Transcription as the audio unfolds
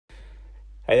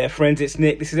Hey there, friends, it's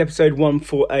Nick. This is episode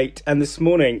 148, and this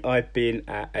morning I've been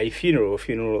at a funeral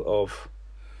of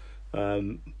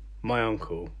my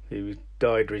uncle, who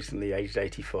died recently, aged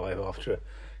 85, after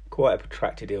quite a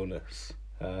protracted illness.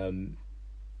 And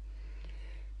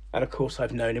of course,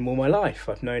 I've known him all my life.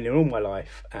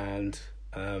 And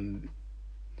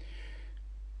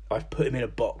I've put him in a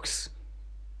box.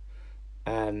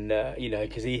 And,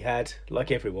 because he had, like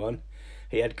everyone,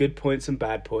 he had good points and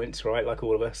bad points, right, like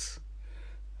all of us.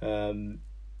 And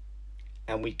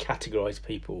we categorise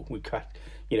people.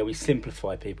 We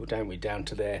simplify people, don't we, down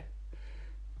to their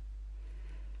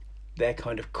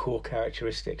kind of core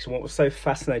characteristics. And what was so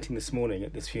fascinating this morning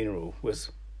at this funeral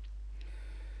was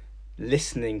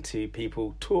listening to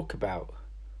people talk about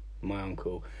my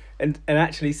uncle, and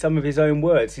actually some of his own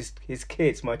words. His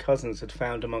kids, my cousins, had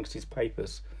found amongst his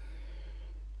papers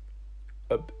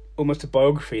almost a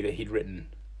biography that he'd written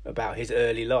about his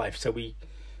early life. So we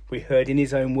heard in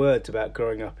his own words about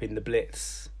growing up in the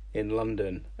Blitz in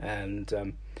London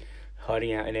and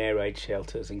hiding out in air raid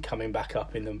shelters and coming back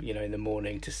up in the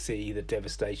morning to see the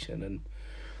devastation and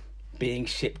being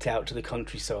shipped out to the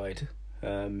countryside,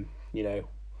 while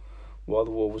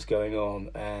the war was going on,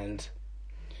 and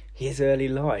his early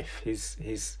life,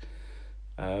 his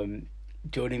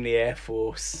joining the Air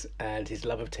Force and his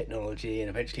love of technology and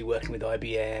eventually working with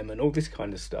IBM and all this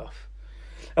kind of stuff.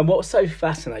 And what's so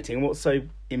fascinating and what's so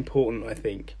important, I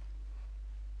think,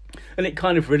 and it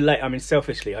kind of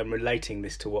selfishly, I'm relating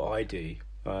this to what I do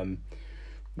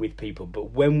with people,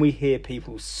 but when we hear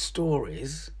people's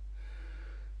stories,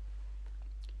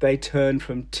 they turn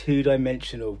from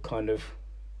two-dimensional kind of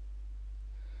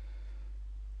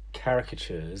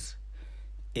caricatures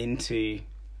into,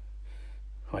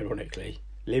 ironically,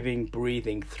 living,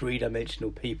 breathing,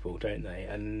 three-dimensional people, don't they?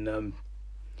 And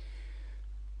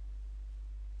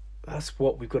that's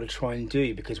what we've got to try and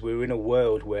do, because we're in a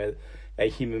world where a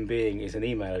human being is an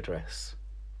email address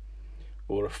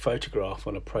or a photograph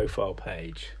on a profile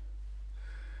page.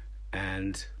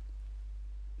 And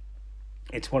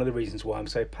it's one of the reasons why I'm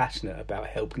so passionate about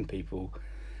helping people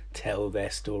tell their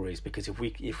stories, because if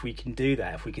we can do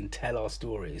that, if we can tell our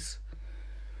stories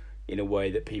in a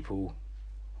way that people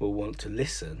will want to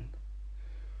listen,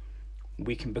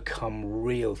 we can become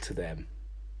real to them.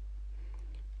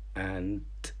 And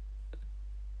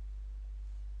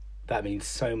that means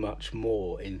so much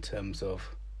more in terms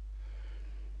of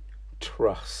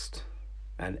trust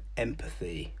and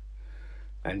empathy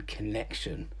and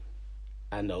connection,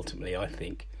 and ultimately, I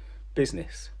think,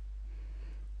 business.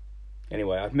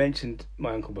 Anyway, I've mentioned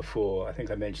my uncle before. I think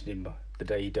I mentioned him the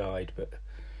day he died, but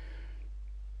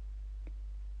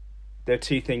there are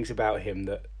two things about him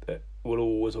that will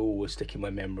always stick in my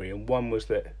memory. And one was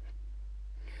that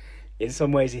in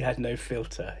some ways he had no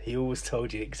filter. He always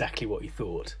told you exactly what he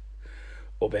thought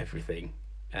of everything,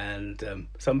 and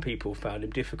some people found him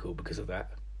difficult because of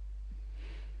that.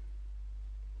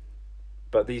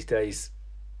 But these days,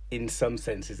 in some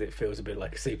senses, it feels a bit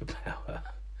like a superpower.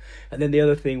 And then the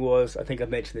other thing was, I think I've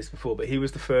mentioned this before, but he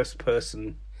was the first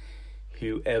person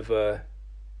who ever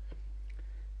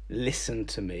listened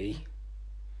to me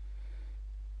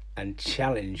and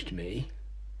challenged me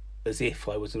as if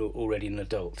I was already an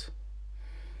adult,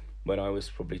 when I was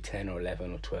probably 10 or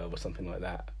 11 or 12 or something like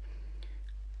that.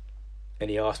 And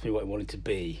he asked me what I wanted to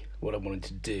be, what I wanted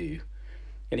to do.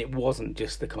 And it wasn't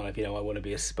just the kind of, I want to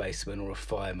be a spaceman or a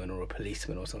fireman or a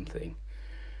policeman or something.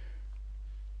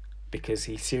 Because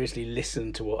he seriously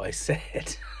listened to what I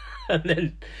said. and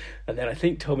then I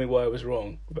think told me why I was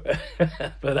wrong. But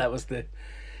that was the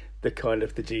kind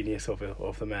of the genius of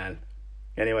the man.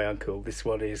 Anyway, Uncle, this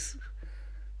one is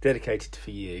dedicated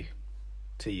to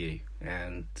you.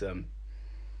 And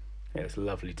it's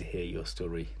lovely to hear your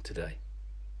story today.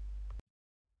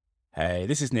 Hey,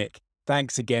 this is Nick.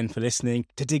 Thanks again for listening.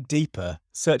 To dig deeper,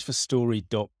 search for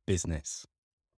story.business.